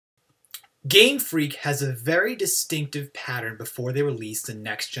Game Freak has a very distinctive pattern before they release the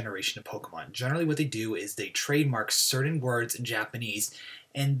next generation of Pokemon. Generally what they do is they trademark certain words in Japanese,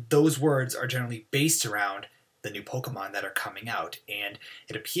 and those words are generally based around the new Pokemon that are coming out. And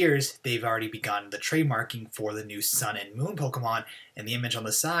it appears they've already begun the trademarking for the new Sun and Moon Pokemon, and the image on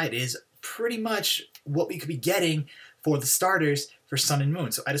the side is pretty much what we could be getting for the starters for Sun and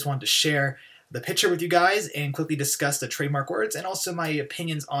Moon. So I just wanted to share the picture with you guys and quickly discuss the trademark words and also my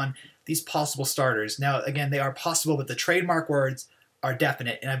opinions on these possible starters. Now, again, they are possible, but the trademark words are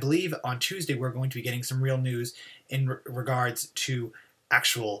definite. And I believe on Tuesday we're going to be getting some real news in regards to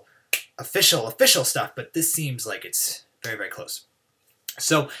actual official stuff, but this seems like it's very, very close.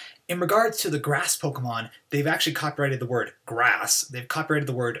 So in regards to the grass Pokemon, they've actually copyrighted the word grass, they've copyrighted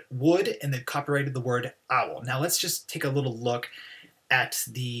the word wood, and they've copyrighted the word owl. Now let's just take a little look at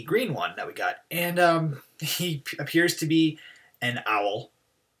the green one that we got. And he appears to be an owl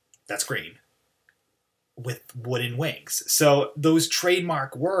that's green with wooden wings. So those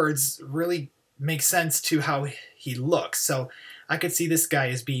trademark words really make sense to how he looks. So I could see this guy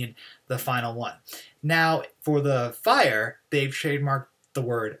as being the final one. Now for the fire, they've trademarked the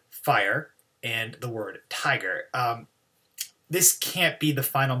word fire and the word tiger. This can't be the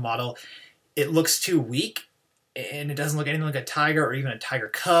final model. It looks too weak, and it doesn't look anything like a tiger or even a tiger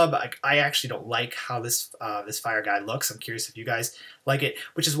cub. I actually don't like how this fire guy looks. I'm curious if you guys like it,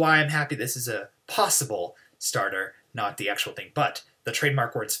 which is why I'm happy this is a possible starter, not the actual thing. But the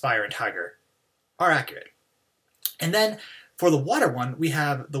trademark words fire and tiger are accurate. And then for the water one, we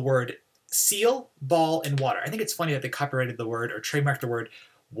have the word seal, ball, and water. I think it's funny that they copyrighted the word or trademarked the word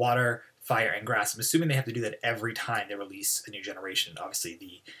water, fire, and grass. I'm assuming they have to do that every time they release a new generation. Obviously,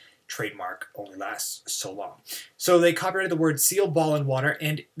 the trademark only lasts so long. So they copyrighted the word seal, ball, and water.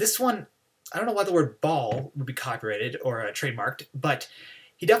 And this one, I don't know why the word ball would be copyrighted or trademarked, but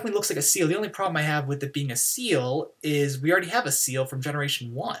he definitely looks like a seal. The only problem I have with it being a seal is we already have a seal from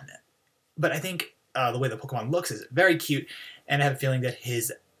Generation 1. But I think the way the Pokemon looks is very cute, and I have a feeling that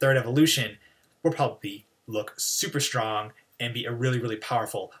his third evolution will probably look super strong and be a really, really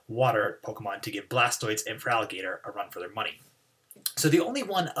powerful water Pokemon to give Blastoids and Feraligatr a run for their money. So the only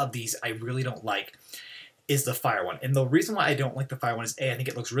one of these I really don't like is the fire one. And the reason why I don't like the fire one is A, I think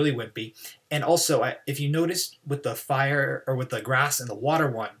it looks really wimpy. And also, if you notice with the fire, or with the grass and the water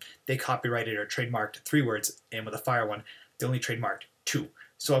one, they copyrighted or trademarked 3 words, and with the fire one, they only trademarked 2.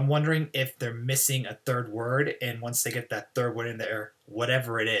 So I'm wondering if they're missing a third word, and once they get that third word in there,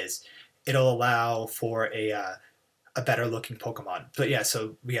 whatever it is, it'll allow for a better looking Pokemon. But yeah,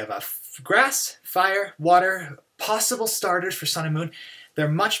 so we have grass, fire, water, possible starters for Sun and Moon. They're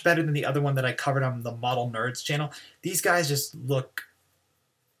much better than the other one that I covered on the Model Nerds channel. These guys just look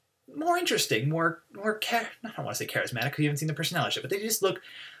more interesting, more I don't want to say charismatic because you haven't seen the personality yet, but they just look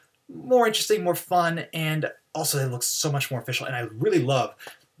more interesting, more fun, and also they look so much more official. And I really love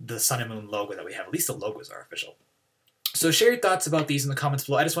the Sun and Moon logo that we have. At least the logos are official. So share your thoughts about these in the comments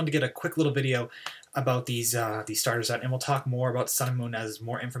below. I just wanted to get a quick little video about these starters out, and we'll talk more about Sun and Moon as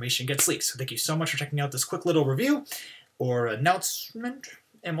more information gets leaked. So thank you so much for checking out this quick little review or announcement,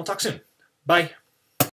 and we'll talk soon. Bye.